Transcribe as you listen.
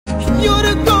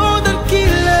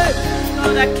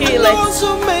that You killeth. also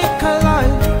make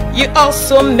alive. You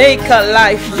also make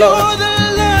alive, You're Lord. the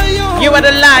lion. You are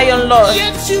the lion, Lord.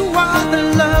 Yet you are the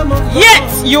Lamb of God. Yet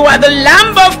you are the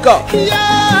Lamb of God.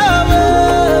 Yahweh.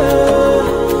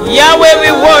 Yahweh, we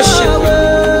worship you.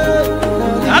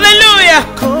 Hallelujah.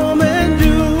 Come and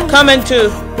do Come and do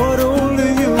what only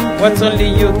you. what only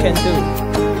you can do.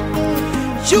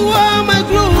 You are my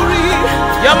glory.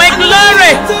 You're my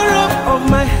glory. Lifter up of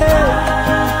my head.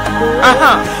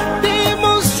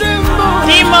 Demons tremble.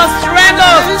 Demons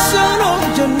tremble Mention of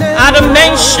your name. at the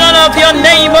mention of your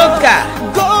name, oh God.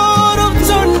 God of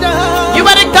thunder. You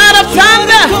are the God of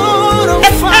thunder. God of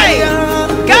Hey, fire.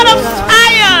 God of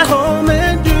fire. Come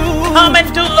and do Come and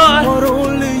do, Lord, what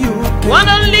only you. what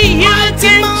only you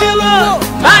can do.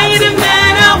 Mighty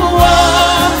man of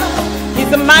war. He's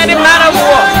the mighty man of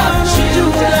war.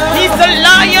 He's the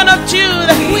Lion of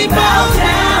Judah. We bow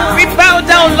down. We bow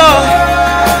down, Lord,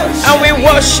 and we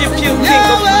worship you, King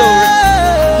of glory.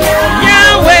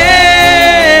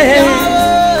 Yahweh,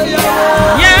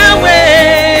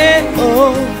 Yahweh,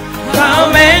 oh,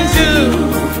 come and do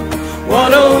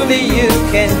what only you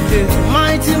can do.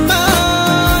 Mighty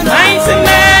man. Mighty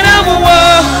man of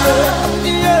war,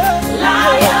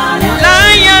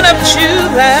 Lion of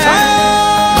Judah.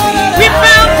 We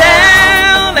bow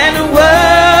down and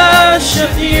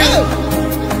worship you,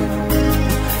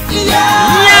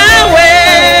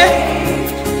 Yahweh,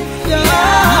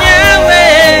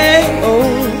 Yahweh. Oh,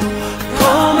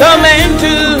 come and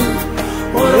do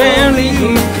what only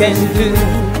you can do.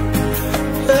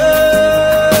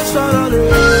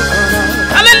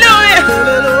 Hallelujah.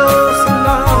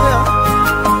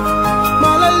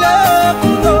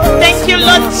 Thank you,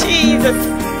 Lord Jesus.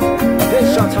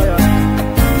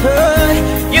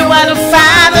 You are the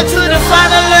father to the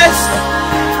fatherless.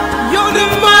 You're the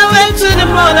mother to the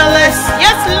motherless.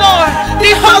 Yes, Lord.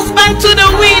 The husband to the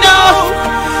widow.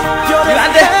 You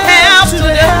are the help to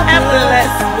the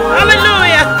helpless.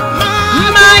 Hallelujah.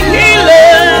 My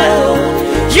healer.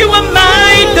 You are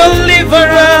my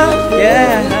deliverer.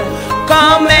 Yeah.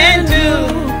 Come and do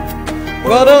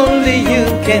what only you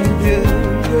can do.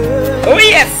 Oh,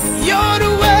 yes. You're the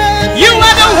way. You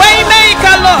are the way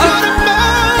maker, Lord.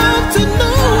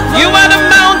 You are the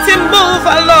mountain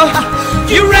mover, Lord.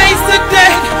 You raise the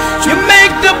dead. You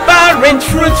make the barren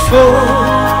fruitful.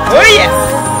 Oh, yes.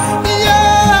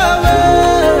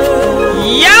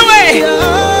 Yahweh.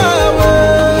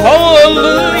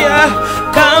 Hallelujah.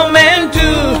 Come and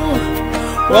do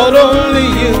what only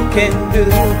you can do.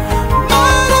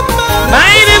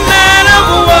 Mighty man of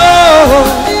war,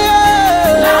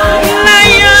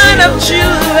 Lion of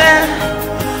Judah.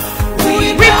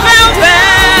 We bow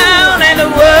down and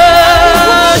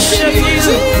worship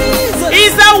you.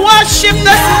 Is our worship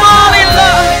this morning,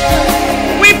 Lord?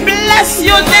 We bless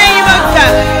your name, oh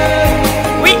God.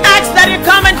 We ask that you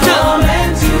come and do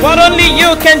what only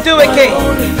you can do again.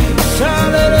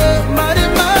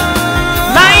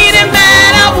 Mighty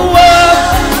man of war,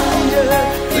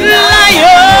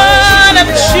 Lion of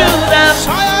Judah.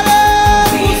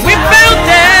 We bow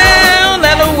down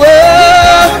and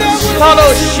worship.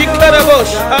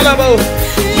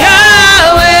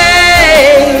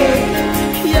 Yahweh,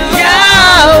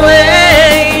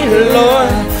 Yahweh, Lord,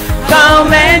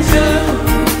 come and do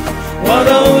what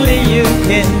only you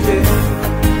can do.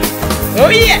 Oh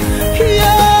yes,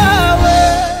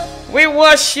 Yahweh. We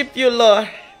worship you, Lord.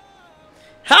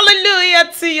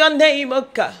 Hallelujah to your name, oh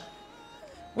God.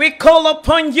 We call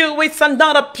upon you. It's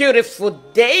another beautiful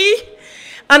day.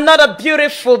 Another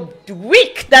beautiful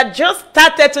week that just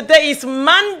started. Today is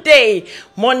Monday,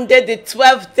 the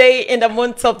 12th day in the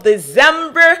month of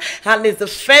December, and it's the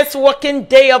first working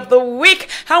day of the week,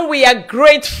 and we are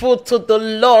grateful to the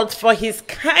Lord for his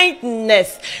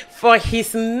kindness, for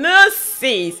his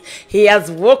mercies. He has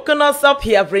woken us up,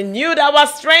 he has renewed our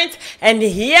strength, and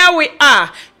here we are,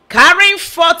 carrying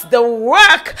forth the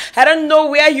work. I don't know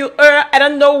where you are. I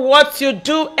don't know what you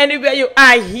do. Anywhere you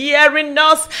are hearing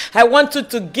us, I want you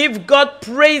to give God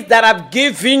praise that I've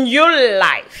given you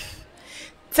life.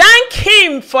 Thank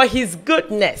him for his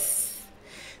goodness.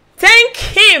 Thank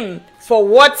him for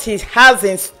what he has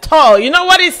in store. You know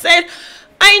what he said?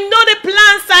 I know the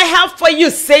plans I have for you,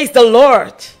 says the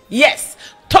Lord. Yes,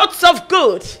 thoughts of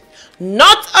good,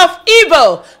 not of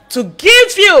evil, to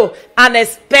give you an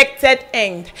expected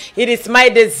end. It is my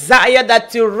desire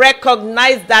that you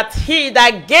recognize that he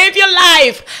that gave you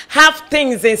life have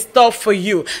things in store for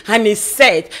you. And he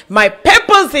said, my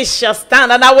purposes shall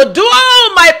stand, and I will do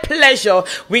all my pleasure.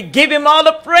 We give him all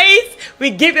the praise. We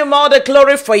give him all the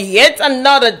glory for yet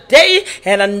another day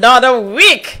and another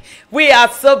week. We are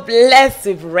so blessed.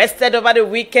 We've rested over the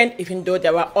weekend, even though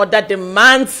there were other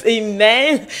demands.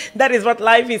 Amen. That is what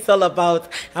life is all about.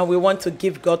 And we want to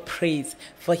give God praise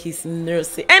for his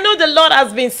mercy. I know the Lord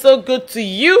has been so good to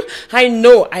you. I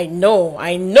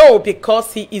know,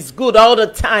 because he is good all the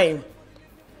time.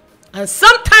 And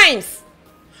sometimes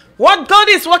what God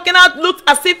is working out looks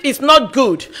as if it's not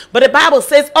good. But the Bible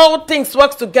says all things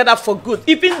work together for good.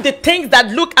 Even the things that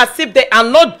look as if they are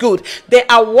not good, they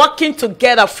are working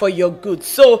together for your good.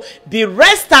 So be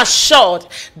rest assured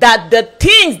that the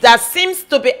things that seems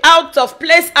to be out of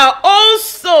place are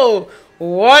also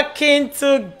working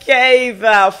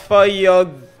together for your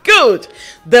good.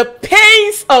 The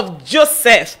pains of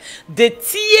Joseph, the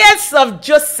tears of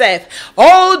Joseph,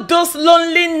 all those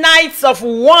lonely nights of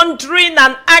wandering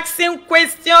and asking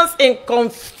questions in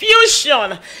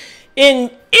confusion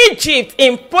in Egypt,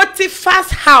 in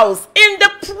Potiphar's house, in the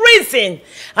prison.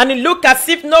 And it looked as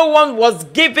if no one was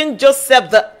giving Joseph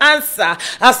the answer.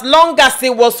 As long as he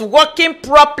was working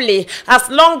properly, as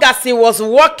long as he was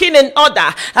working in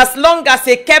order, as long as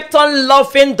he kept on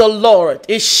loving the Lord,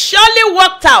 it surely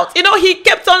worked out. You know, he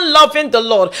kept on loving the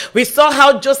Lord. We saw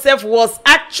how Joseph was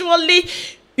actually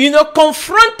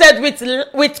confronted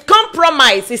with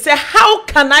compromise. He said, how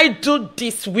can I do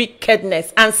this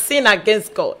wickedness and sin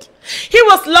against God? He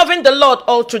was loving the Lord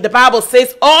all through. The Bible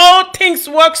says all things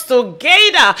work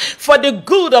together for the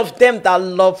good of them that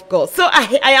love God. So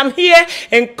I am here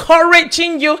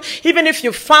encouraging you, even if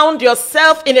you found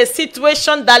yourself in a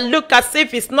situation that look as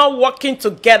if it's not working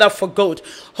together for good.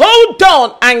 Hold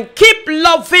on and keep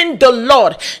loving the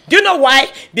Lord. Do you know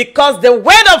why? Because the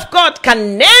word of God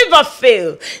can never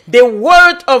fail. The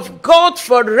word of God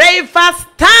forever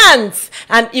stands.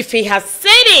 And if he has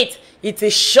said it, it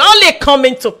is surely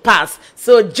coming to pass.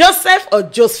 So Joseph or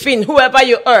Josephine, whoever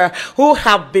you are, who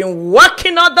have been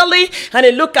working orderly and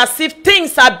it look as if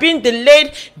things are being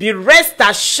delayed, be rest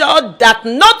assured that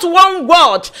not one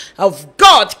word of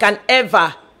God can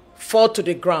ever fall to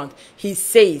the ground. He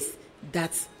says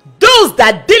that those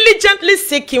that diligently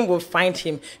seek him will find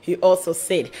him. He also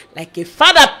said, like a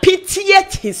father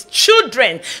pitieth his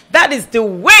children, that is the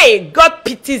way God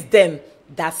pities them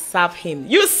that serve him.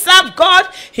 You serve God,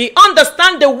 he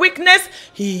understands the weakness,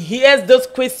 he hears those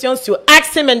questions you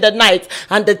ask him in the night,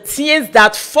 and the tears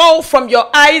that fall from your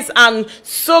eyes and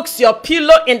soaks your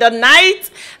pillow in the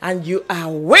night, and you are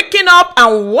waking up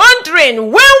and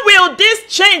wondering, when will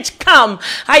this change come?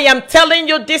 I am telling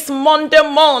you this Monday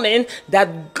morning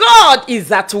that God is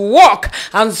at work,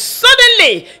 and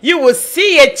suddenly you will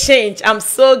see a change. I'm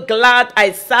so glad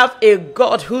I serve a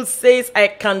God who says I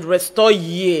can restore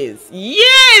years. Years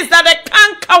that the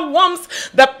canker worms,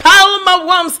 the palmer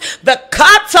worms, the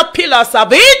caterpillars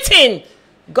have eaten.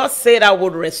 God said I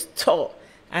would restore,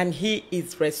 and he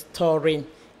is restoring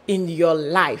in your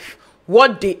life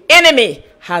what the enemy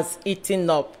has eaten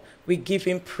up. We give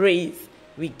him praise.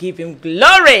 We give him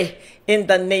glory in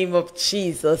the name of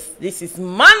Jesus. This is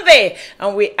Monday,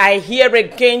 and we are here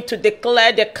again to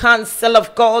declare the counsel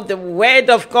of God, the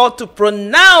word of God, to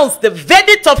pronounce the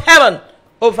verdict of heaven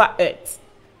over earth.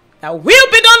 That will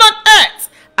be done on earth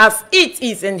as it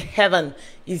is in heaven.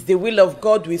 Is the will of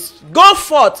God. We go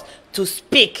forth to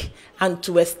speak and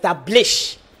to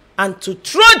establish and to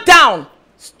throw down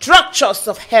structures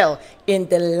of hell in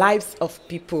the lives of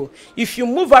people. If you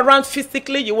move around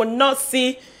physically, you will not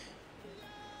see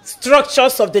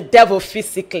structures of the devil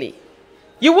physically.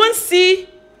 You won't see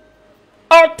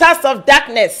altars of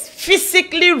darkness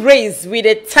physically raised with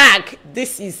a tag.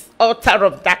 This is altar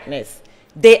of darkness.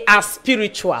 They are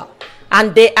spiritual,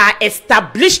 and they are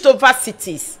established over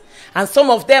cities, and some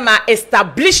of them are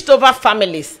established over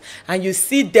families, and you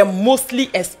see them mostly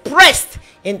expressed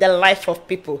in the life of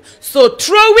people. So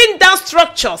throwing down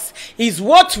structures is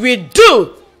what we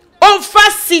do over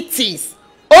cities,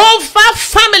 over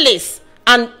families,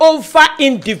 and over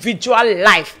individual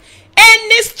life.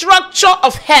 Any structure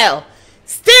of hell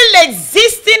still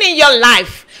existing in your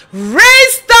life,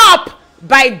 raised up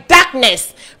by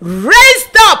darkness,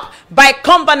 raised up by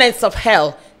covenants of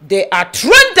hell, they are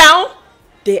thrown down,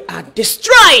 they are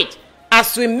destroyed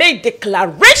as we make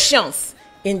declarations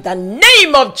in the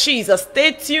name of Jesus.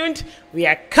 Stay tuned. We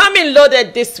are coming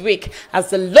loaded this week. As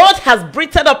the Lord has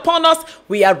breathed upon us,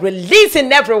 we are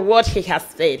releasing every word he has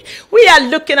said. We are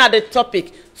looking at the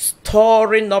topic,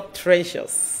 storing up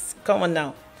treasures. Come on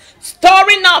now.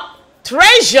 Storing up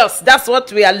treasures. That's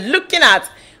what we are looking at.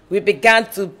 We began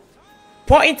to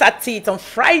point at it on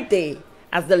Friday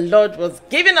as the Lord was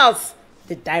giving us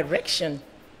the direction.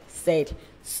 Said,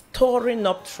 storing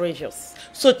up treasures.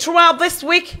 So throughout this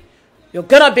week, you're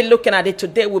going to be looking at it.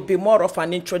 Today will be more of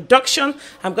an introduction.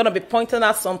 I'm going to be pointing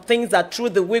out some things that through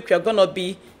the week you're going to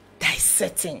be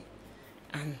dissecting.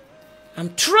 And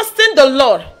I'm trusting the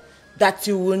Lord that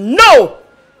you will know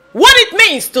what it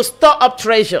means to store up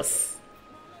treasures.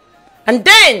 And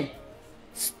then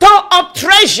store up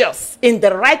treasures in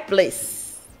the right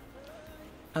place.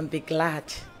 And be glad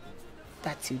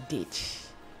that you did.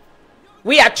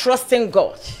 We are trusting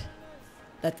God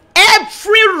that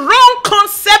every wrong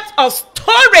concept of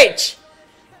storage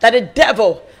that the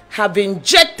devil have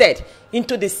injected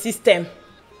into the system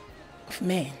of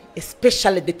men,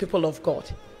 especially the people of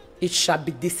God, it shall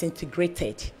be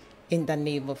disintegrated in the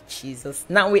name of Jesus.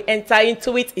 Now we enter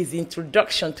into it, is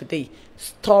introduction today,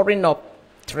 storing up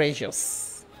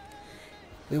treasures.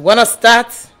 We want to start,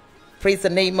 praise the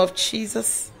name of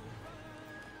Jesus.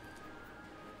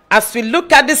 As we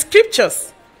look at the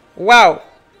scriptures, wow,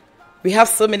 we have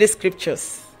so many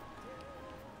scriptures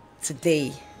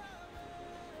today.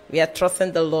 We are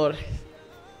trusting the Lord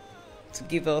to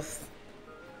give us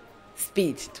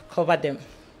speed to cover them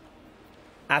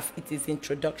as it is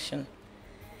introduction.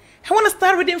 I want to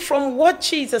start reading from what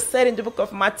Jesus said in the book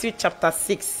of Matthew chapter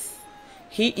 6.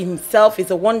 He himself is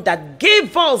the one that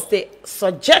gave us the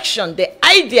suggestion, the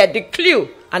idea, the clue,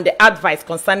 and the advice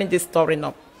concerning this storing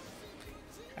up.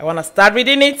 I want to start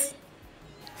reading it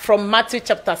from Matthew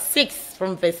chapter 6,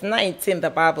 from verse 19.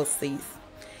 The Bible says,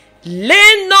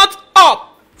 lay not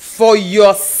up for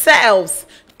yourselves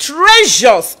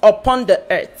treasures upon the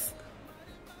earth,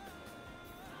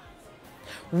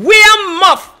 where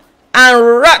moth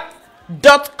and rat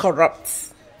doth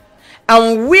corrupt,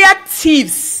 and where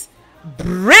thieves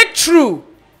break through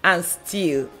and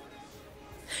steal.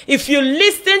 If you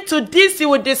listen to this, you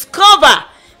will discover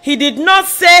he did not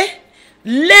say,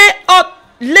 lay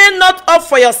not up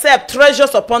for yourself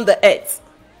treasures upon the earth.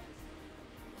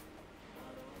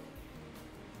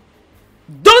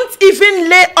 Don't even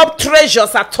lay up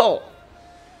treasures at all.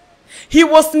 He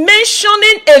was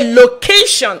mentioning a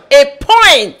location, a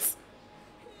point,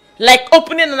 like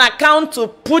opening an account to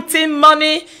put in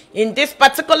money in this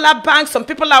particular bank. Some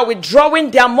people are withdrawing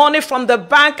their money from the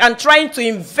bank and trying to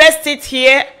invest it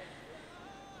here,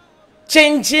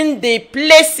 changing the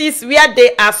places where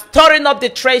they are storing up the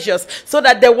treasures so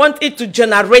that they want it to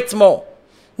generate more.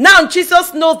 Now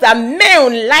Jesus knows that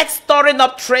men like storing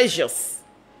up treasures.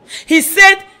 He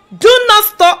said, do not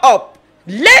store up,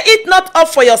 lay it not up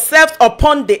for yourselves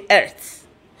upon the earth,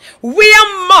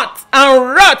 where moth and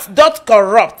rot doth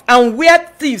corrupt, and where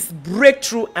thieves break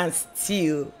through and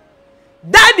steal.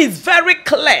 That is very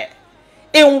clear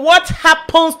in what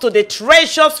happens to the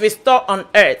treasures we store on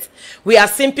earth. We have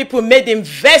seen people made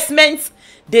investments.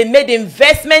 They made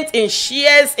investments in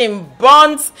shares, in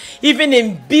bonds, even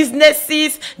in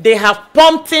businesses. They have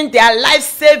pumped in their life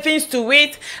savings to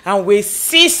it, and we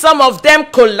see some of them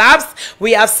collapse.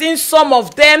 We have seen some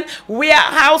of them where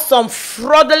how some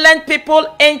fraudulent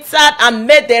people entered and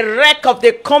made the wreck of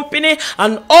the company,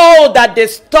 and all that they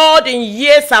stored in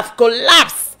years have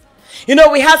collapsed. You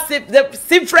know, we have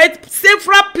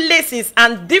several places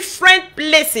and different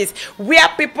places where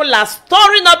people are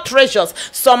storing up treasures.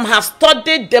 Some have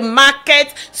studied the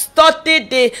market,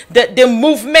 studied the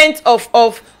movement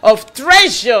of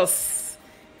treasures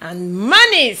and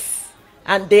monies.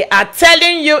 And they are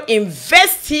telling you,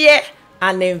 invest here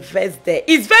and invest there.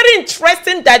 It's very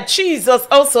interesting that Jesus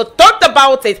also talked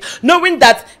about it, knowing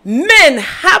that men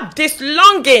have this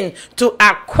longing to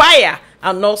acquire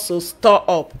and also store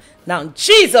up. Now,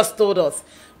 Jesus told us,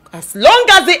 as long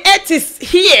as the earth is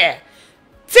here,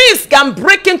 thieves can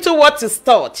break into what is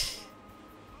stored.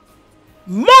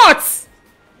 Moths,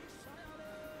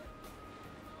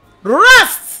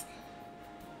 rust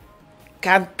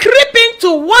can creep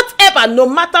into whatever, no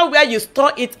matter where you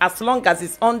store it, as long as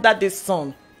it's under the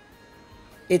sun.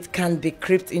 It can be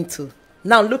crept into.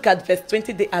 Now look at verse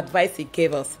 20, the advice he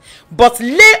gave us. But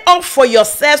lay up for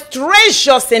yourselves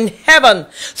treasures in heaven.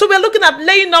 So we're looking at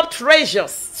laying up treasures,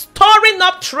 storing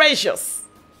up treasures.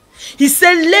 He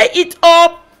said, lay it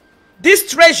up,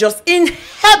 these treasures in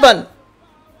heaven.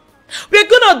 We're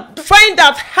going to find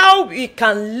out how we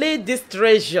can lay these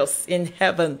treasures in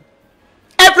heaven.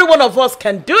 Every one of us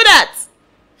can do that.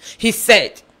 He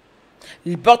said,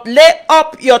 but lay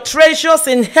up your treasures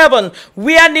in heaven,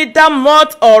 where neither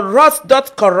moth or rust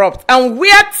doth corrupt, and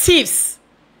where thieves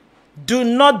do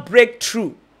not break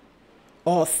through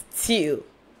or steal.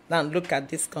 Now look at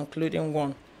this concluding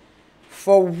one.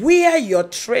 For where your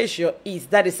treasure is,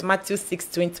 that is Matthew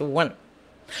 6:21.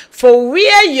 For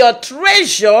where your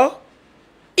treasure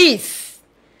is,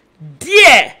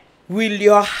 there will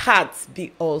your heart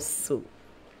be also.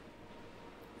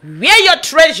 Where your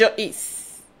treasure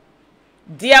is,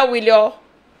 there will your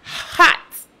heart.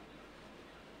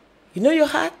 You know your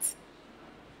heart?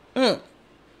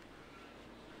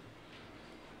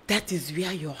 That is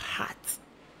where your heart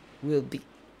will be.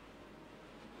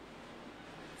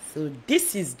 So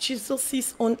this is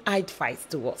Jesus' own advice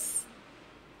to us.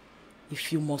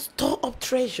 If you must store up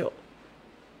treasure,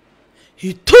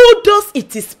 he told us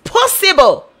it is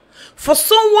possible for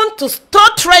someone to store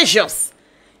treasures.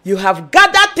 You have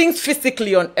gathered things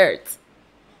physically on earth.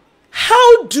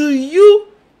 How do you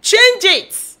change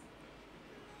it?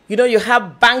 You know, you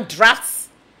have bank drafts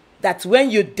that when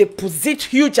you deposit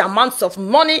huge amounts of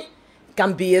money,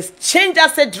 can be exchanged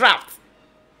as a draft.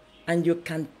 And you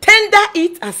can tender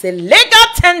it as a legal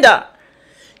tender.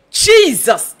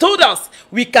 Jesus told us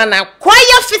we can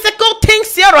acquire physical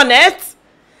things here on earth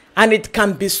and it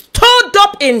can be stored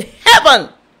up in heaven.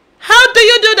 How do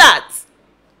you do that?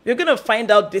 We're going to find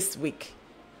out this week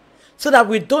so that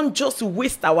we don't just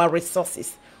waste our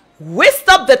resources. Waste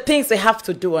up the things we have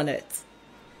to do on earth.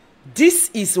 This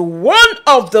is one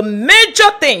of the major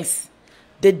things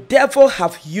the devil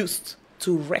have used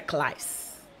to wreck lives.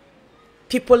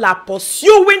 People are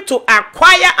pursuing to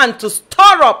acquire and to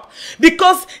store up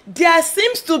because there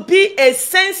seems to be a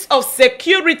sense of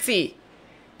security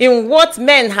in what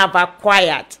men have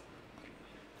acquired,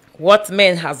 what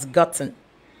men has gotten.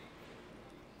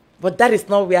 But that is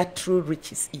not where true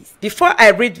riches is. Before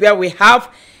I read where we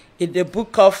have in the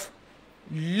book of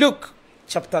Luke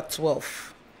chapter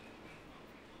 12,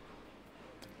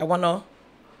 I want to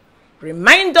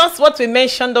remind us what we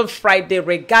mentioned on Friday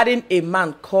regarding a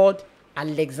man called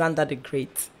Alexander the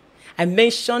Great. I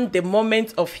mentioned the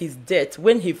moment of his death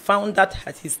when he found out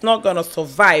that he's not going to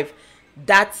survive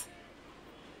that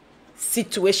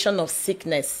situation of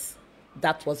sickness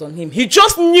that was on him. He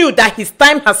just knew that his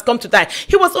time has come to die.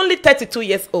 He was only 32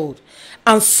 years old.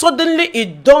 And suddenly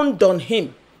it dawned on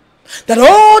him that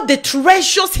all the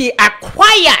treasures he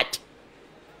acquired,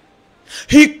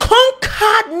 he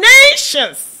conquered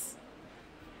nations.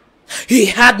 He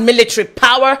had military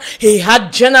power. He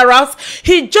had generals.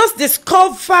 He just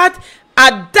discovered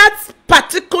at that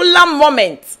particular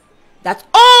moment that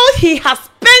all he has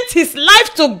spent his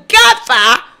life to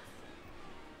gather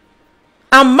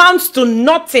amounts to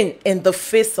nothing in the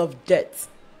face of death.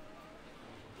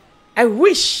 I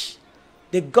wish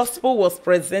the gospel was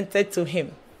presented to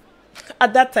him.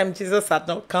 At that time, Jesus had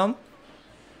not come.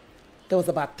 There was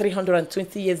about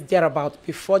 320 years thereabout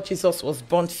before Jesus was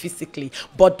born physically.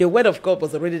 But the word of God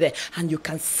was already there. And you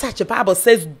can search. The Bible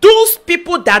says those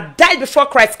people that died before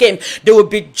Christ came, they will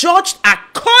be judged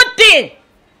according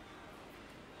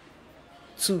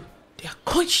to their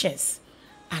conscience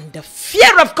and the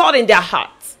fear of God in their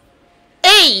hearts.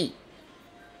 Hey,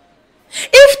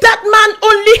 if that man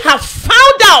only have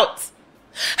found out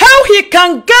how he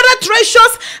can gather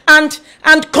treasures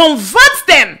and convert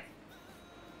them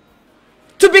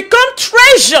to become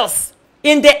treasures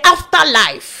in the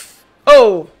afterlife.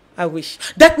 Oh, I wish.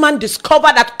 That man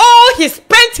discovered that all he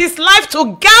spent his life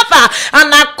to gather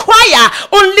and acquire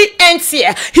only ends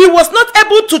here. He was not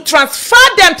able to transfer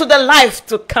them to the life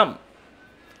to come.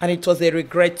 And it was a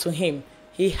regret to him.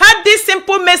 He had this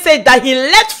simple message that he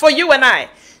left for you and I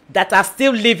that are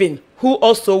still living, who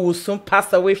also will soon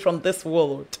pass away from this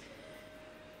world.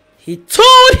 He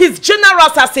told his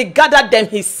generals as he gathered them,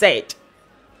 he said,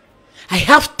 I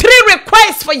have 3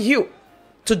 requests for you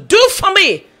to do for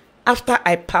me after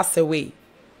I pass away.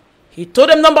 He told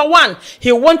them, number 1,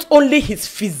 he wants only his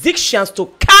physicians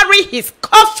to carry his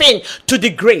coffin to the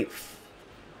grave.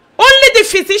 Only the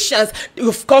physicians,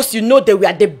 of course, you know they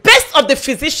were the best of the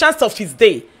physicians of his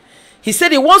day. He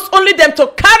said he wants only them to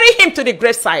carry him to the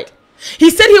graveside. He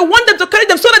said he wants them to carry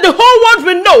them so that the whole world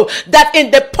will know that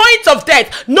in the point of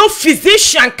death, no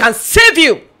physician can save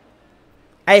you.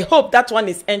 I hope that one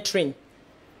is entering.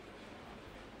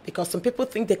 Because some people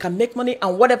think they can make money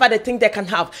and whatever they think they can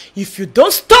have. If you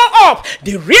don't store up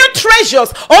the real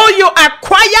treasures, all you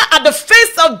acquire at the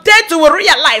face of death, you will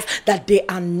realize that they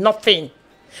are nothing.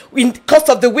 In the course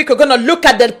of the week, we're going to look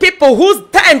at the people whose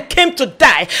time came to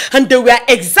die and they were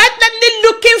exactly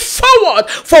looking forward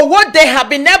for what they have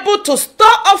been able to store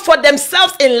up for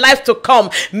themselves in life to come.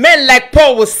 Men like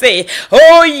Paul will say,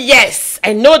 oh yes,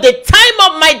 I know the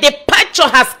time of my departure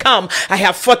has come. I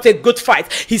have fought a good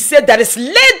fight. He said, there is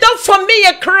laid up for me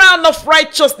a crown of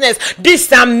righteousness.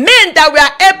 These are men that were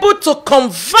able to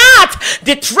convert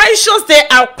the treasures they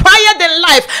acquired in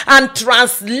life and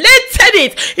translated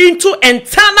it into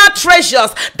eternal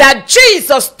treasures that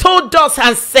Jesus told us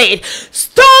and said,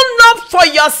 store up for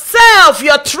yourself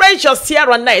your treasures here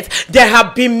on earth. There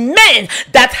have been men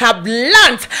that have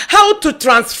learned how to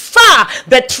transfer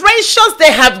the treasures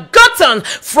they have gotten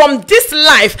from this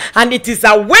life, and it is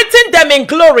awaiting them in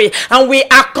glory. And we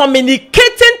are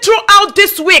communicating throughout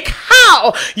this week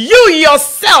how you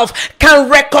yourself can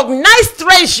recognize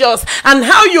treasures and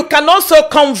how you can also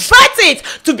convert it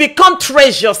to become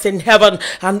treasures in heaven.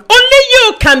 And only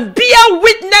you can bear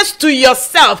witness to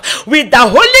yourself with the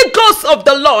Holy Ghost of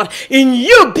the Lord in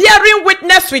you, bearing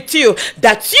witness with you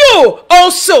that you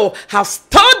also have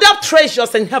stored up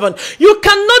treasures in heaven. You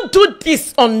cannot do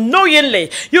this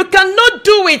unknowingly. You cannot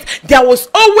do it. There was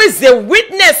always a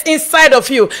witness inside of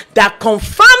you that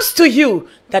confirms to you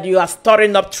that you are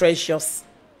storing up treasures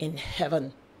in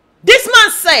heaven. This man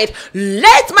said,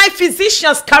 let my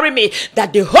physicians carry me,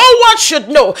 that the whole world should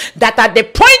know that at the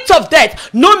point of death,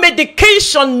 no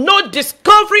medication, no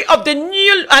discovery of the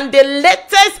new and the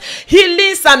latest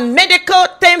healings and medical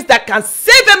things that can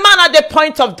save a man at the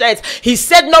point of death. He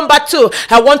said, number two,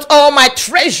 I want all my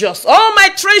treasures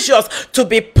to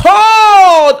be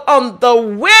poured on the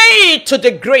way to the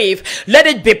grave. Let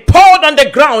it be poured on the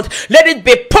ground. Let it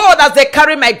be poured as they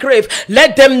carry my grave.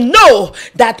 Let them know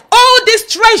that all these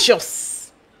treasures,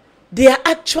 they are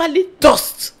actually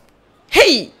dust.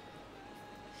 Hey,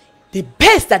 the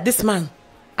best that this man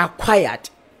acquired,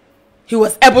 he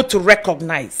was able to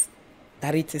recognize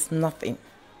that it is nothing.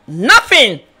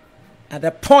 Nothing at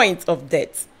the point of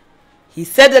death. He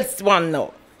said this one,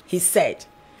 no. He said,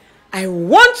 I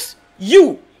want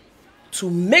you to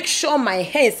make sure my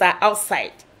hands are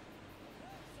outside.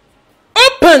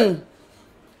 Open.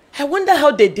 I wonder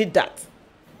how they did that.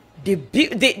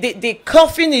 The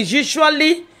coffin is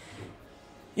usually,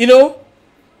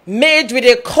 made with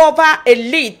a cover, a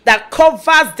lid that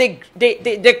covers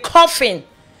the coffin.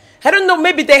 I don't know,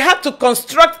 maybe they had to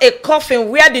construct a coffin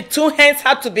where the two hands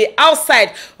had to be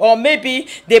outside, or maybe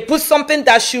they put something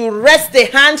that should rest the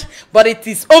hand, but it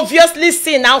is obviously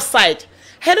seen outside.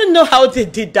 I don't know how they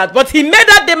did that, but he made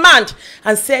that demand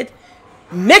and said,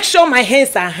 make sure my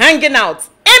hands are hanging out,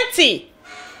 empty,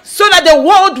 so that the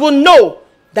world will know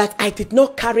that I did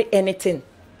not carry anything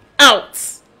out.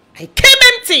 I came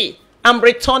empty. I'm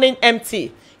returning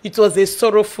empty. It was a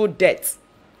sorrowful death.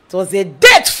 It was a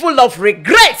death full of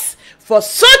regrets for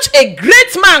such a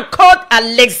great man called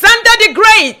Alexander the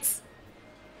Great.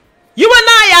 You and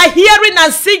I are hearing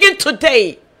and singing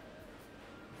today.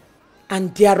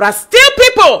 And there are still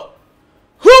people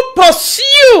who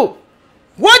pursue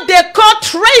what they call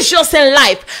treasures in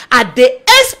life at the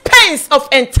expense of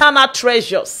eternal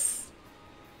treasures.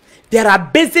 There are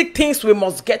basic things we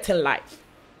must get in life.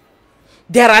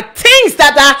 There are things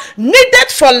that are needed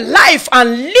for life and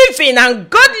living and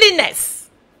godliness.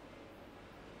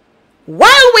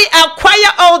 While we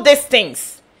acquire all these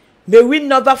things, may we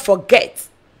never forget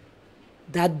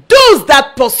that those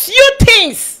that pursue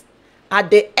things at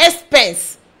the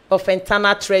expense of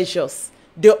eternal treasures,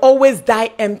 they always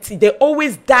die empty. They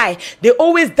always die. They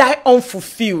always die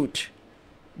unfulfilled,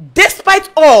 despite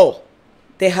all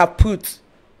they have put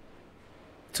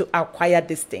to acquire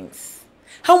these things.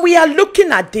 And we are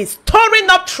looking at this, storing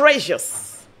up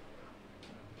treasures.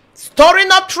 Storing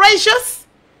up treasures.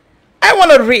 I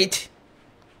want to read.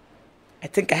 I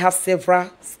think I have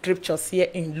several scriptures here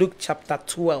in Luke chapter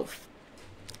 12.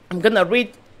 I'm going to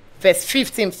read verse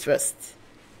 15 first.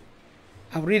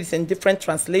 I'll read it in different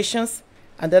translations,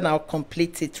 and then I'll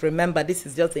complete it. Remember, this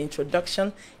is just the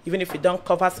introduction. Even if we don't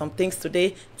cover some things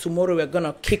today, tomorrow we're going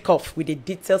to kick off with the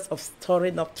details of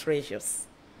storing up treasures.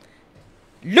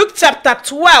 Luke chapter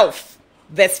 12,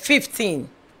 verse 15.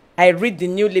 I read the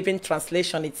New Living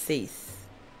Translation. It says,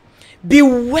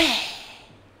 beware.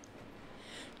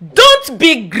 Don't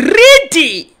be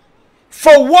greedy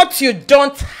for what you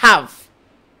don't have.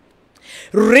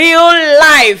 Real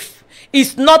life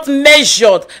is not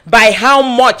measured by how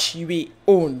much we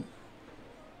own.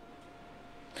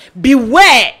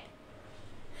 Beware.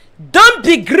 Don't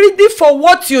be greedy for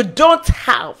what you don't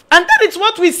have. And that is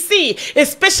what we see,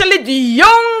 especially the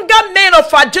younger men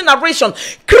of our generation,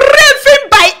 craving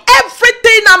by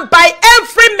everything and by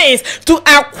every means to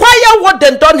acquire what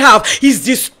they don't have is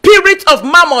the spirit of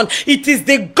mammon. It is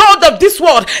the God of this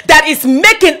world that is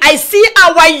making, I see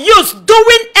our youth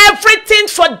doing everything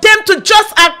for them to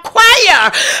just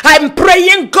acquire. I'm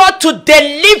praying God to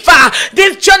deliver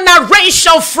this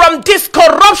generation from this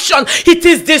corruption. It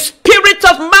is the spirit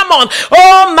of mammon.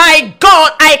 Oh my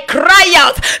God, I cry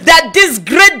out that this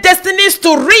great destiny is to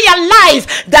realize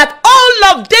that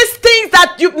all of these things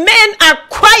that you men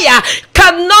acquire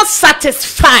cannot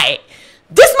satisfy.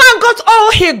 This man got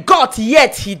all he got,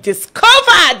 yet he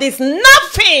discovered is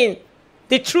nothing.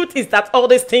 The truth is that all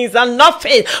these things are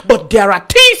nothing, but there are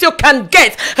things you can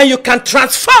get and you can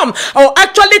transform or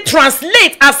actually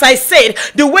translate, as I said,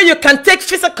 the way you can take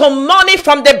physical money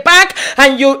from the bank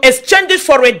and you exchange it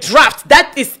for a draft.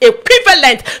 That is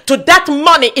equivalent to that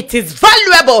money. It is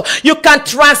valuable. You can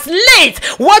translate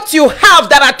what you have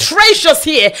that are treasures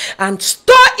here and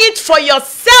store it for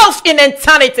yourself in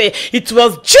eternity. It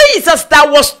was Jesus that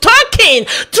was talking.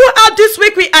 Throughout this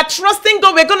week, we are trusting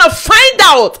God. We're going to find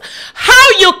out how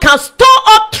you can store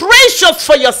up treasures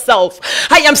for yourself.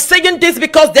 I am saying this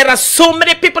because there are so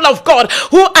many people of God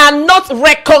who are not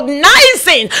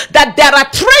recognizing that there are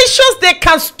treasures they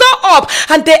can store up,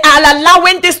 and they are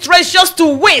allowing these treasures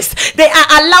to waste. They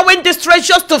are allowing these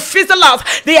treasures to fizzle out.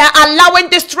 They are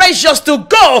allowing these treasures to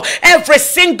go every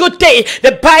single day.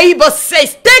 The Bible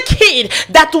says, take heed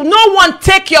that no one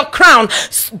take your crown.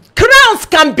 Crowns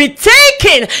can be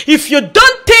taken if you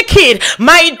don't take heed.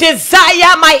 My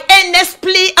desire, my earnest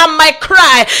plea and my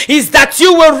cry is that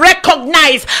you will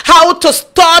recognize how to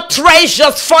store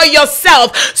treasures for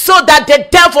yourself so that the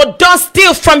devil don't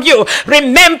steal from you.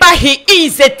 Remember, he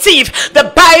is a thief.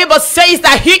 The Bible says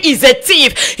that he is a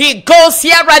thief. He goes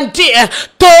here and there,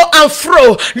 to and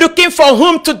fro, looking for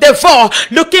whom to devour,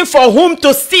 looking for whom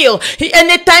to steal.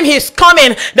 Anytime he's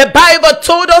coming, the Bible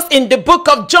told us in the book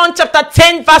of John chapter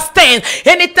 10 verse 10,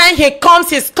 anytime he comes,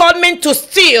 he's coming to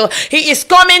steal. He is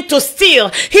coming to steal.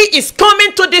 He is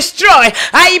coming to destroy.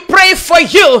 I pray for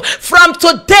you from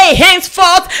today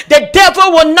henceforth, the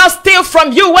devil will not steal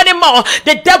from you anymore.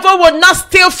 The devil will not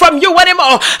steal from you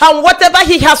anymore. And whatever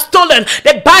he has stolen,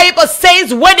 the Bible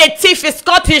says when a thief is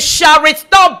caught, he shall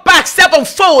restore back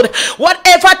sevenfold.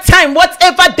 Whatever time,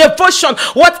 whatever devotion,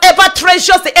 whatever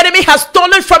treasures the enemy has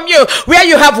stolen from you, where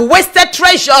you have wasted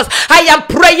treasures, I am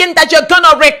praying that you're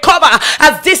gonna recover.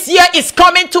 As this year is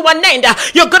coming to an end,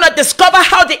 you're gonna discover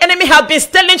how the enemy has been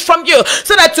stealing from you,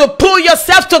 so that you pull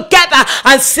yourself together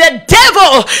and say,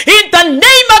 devil, in the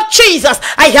name of Jesus,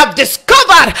 I have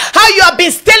discovered how you have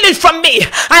been stealing from me.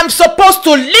 I am supposed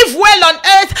to live well on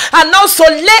earth and also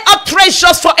lay up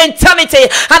treasures for eternity,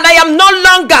 and I am no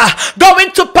longer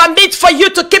going to permit for you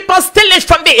to keep on stealing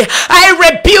from me. I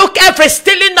rebuke every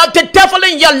stealing of the devil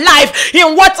in your life,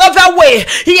 in whatever way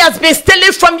he has been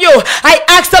stealing from you. I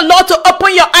ask the Lord to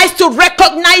open your eyes to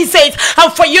recognize it,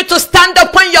 and for you to stand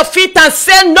upon your feet and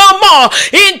say no more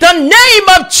in the name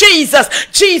of Jesus.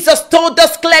 Jesus told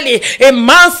us clearly, a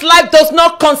man's life does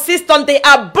not consist on the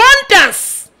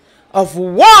abundance of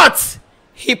what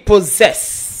he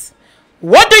possesses.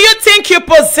 What do you think you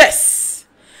possess?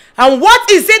 And what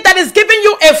is it that is giving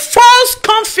you a false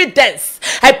confidence?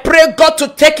 I pray God to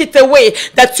take it away,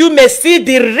 that you may see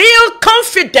the real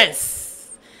confidence.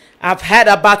 I've heard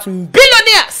about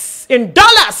billionaires in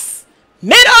dollars,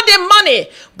 made all the money,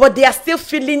 but they are still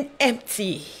feeling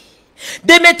empty.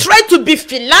 They may try to be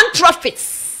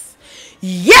philanthropists,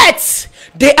 yet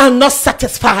they are not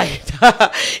satisfied.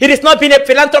 It is not being a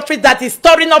philanthropist that is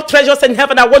storing up treasures in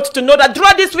heaven. I want you to know that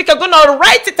throughout this week, I'm going to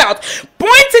write it out,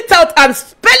 point it out, and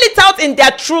spell it out in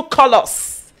their true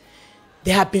colors.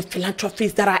 There have been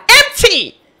philanthropists that are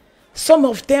empty. Some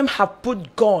of them have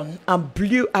put gun and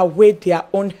blew away their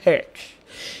own head,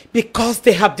 because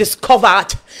they have discovered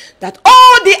that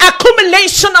all the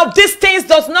accumulation of these things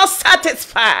does not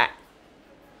satisfy.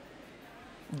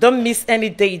 Don't miss any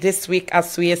day this week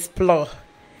as we explore.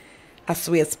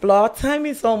 Our time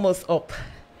is almost up.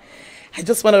 I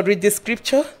just want to read this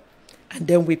scripture and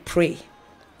then we pray,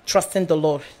 trusting the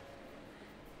Lord.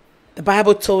 The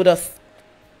Bible told us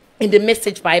in the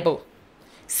Message Bible,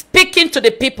 speaking to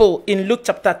the people in Luke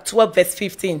chapter 12 verse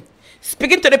 15,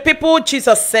 speaking to the people,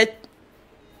 Jesus said,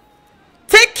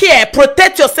 take care,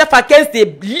 protect yourself against the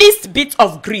least bit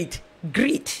of greed.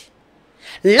 Greed.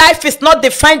 Life is not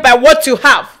defined by what you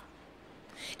have,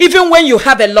 even when you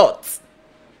have a lot.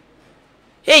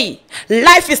 Hey,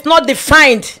 life is not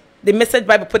defined. The Message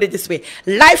Bible put it this way.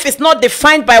 Life is not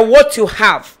defined by what you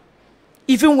have,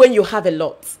 even when you have a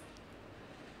lot.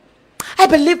 I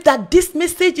believe that this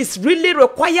message is really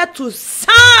required to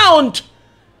sound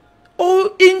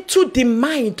into the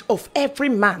mind of every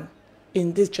man.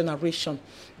 in this generation.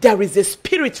 There is a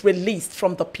spirit released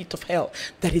from the pit of hell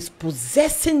that is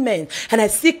possessing men. And I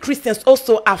see Christians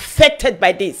also affected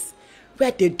by this,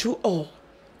 where they do all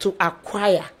to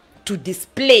acquire, to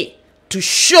display, to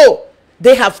show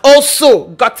they have also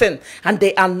gotten and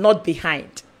they are not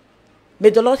behind. May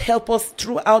the Lord help us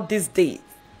throughout these days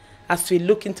as we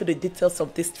look into the details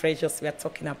of these treasures we are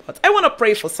talking about. I want to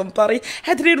pray for somebody.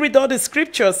 I didn't read all the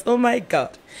scriptures. Oh my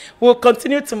God. We'll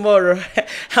continue tomorrow.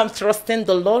 I'm trusting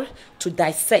the Lord to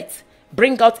dissect,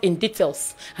 bring out in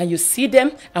details, and you see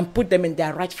them and put them in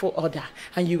their rightful order.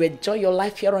 And you enjoy your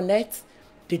life here on earth.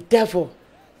 The devil,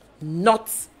 not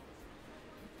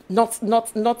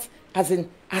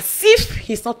as if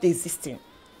he's not existing.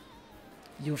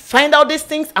 You find out these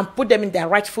things and put them in their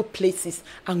rightful places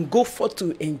and go forth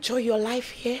to enjoy your life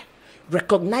here.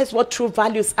 Recognize what true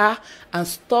values are and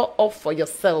store up for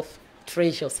yourself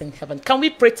treasures in heaven. Can we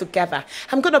pray together?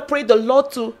 I'm going to pray the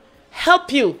Lord to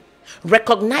help you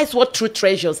recognize what true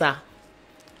treasures are.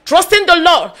 Trusting the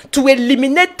Lord to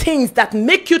eliminate things that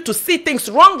make you to see things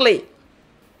wrongly.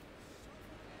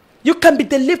 You can be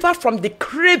delivered from the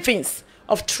cravings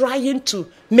of trying to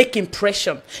make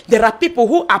impression. There are people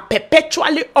who are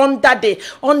perpetually under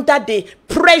the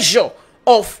pressure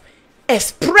of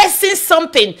expressing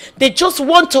something. They just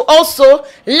want to also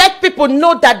let people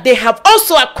know that they have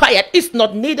also acquired. It's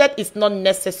not needed. It's not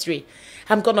necessary.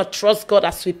 I'm going to trust God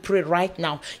as we pray right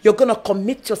now. You're going to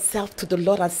commit yourself to the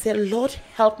Lord and say, Lord,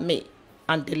 help me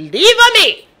and deliver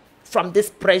me from this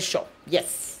pressure.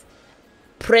 Yes.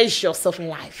 Pressures of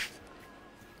life.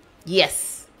 Yes.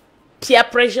 Peer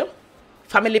pressure,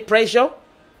 family pressure,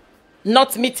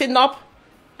 not meeting up,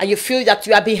 and you feel that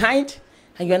you are behind,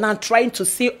 and you're now trying to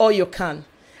see all you can.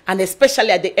 And especially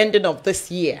at the ending of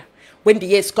this year, when the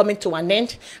year is coming to an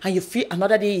end, and you feel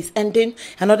another day is ending,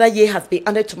 another year has been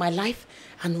added to my life,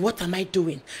 and what am I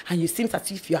doing? And you seem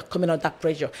as if you are coming under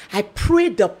pressure. I pray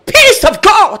the peace of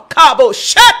God.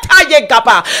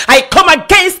 I come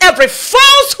against every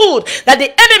falsehood that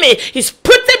the enemy is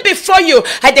putting before you.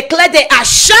 I declare they are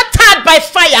shattered by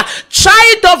fire.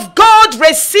 Child of God,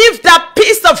 receive the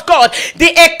peace of God.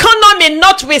 The economy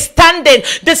notwithstanding,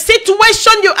 the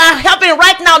situation you are having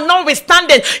right now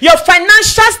notwithstanding, your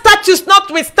financial status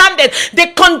notwithstanding,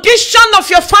 the condition of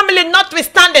your family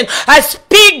notwithstanding, I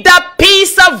speak the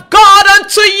peace of God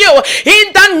unto you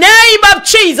in the name of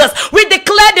Jesus. We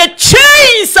declare the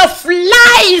chains of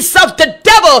lies of the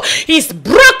devil is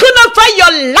broken over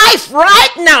your life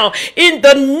right now in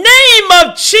the name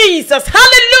of Jesus.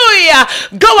 Hallelujah.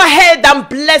 Go ahead and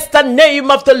bless the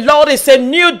name of the Lord. It's a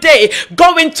new day.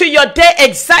 Go into your day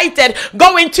excited.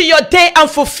 Go into your day and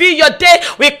fulfill your day.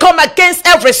 We come against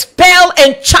every spell,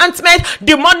 enchantment,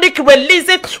 demonic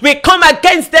releases. We come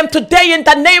against them today in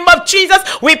the name of Jesus.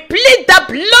 We plead the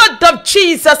blood of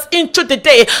Jesus into the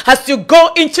day. As you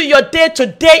go into your day,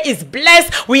 today is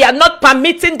blessed. We are not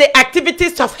permitting the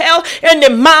activities of hell. Any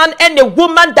man, any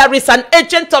woman that is an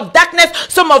agent of darkness,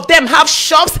 some of them have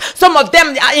shops, some of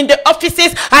them are in the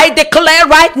offices. I declare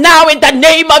right now in the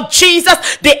name of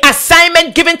Jesus, the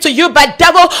assignment given to you by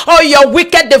devil, or your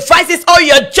wicked devices, or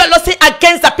your jealousy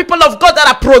against the people of God that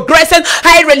are progressing,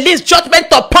 I release judgment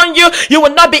upon you. You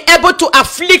will not be able to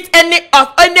afflict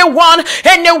anyone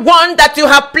that you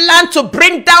have planned to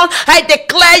bring down. I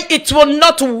declare it will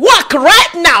not work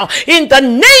right now in the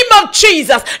name of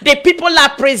Jesus. The people are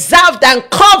preserved and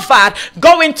covered.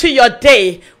 Go into your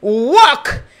day,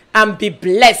 walk and be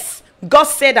blessed. God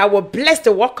said, I will bless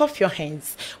the work of your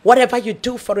hands. Whatever you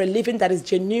do for a living that is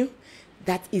genuine,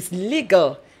 that is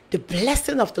legal, the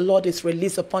blessing of the Lord is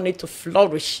released upon it to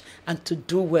flourish and to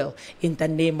do well in the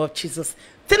name of Jesus.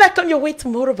 Till I come your way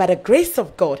tomorrow, by the grace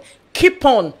of God, keep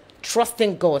on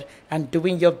trusting God and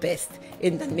doing your best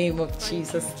in the name of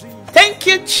Jesus. Thank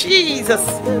you, Jesus.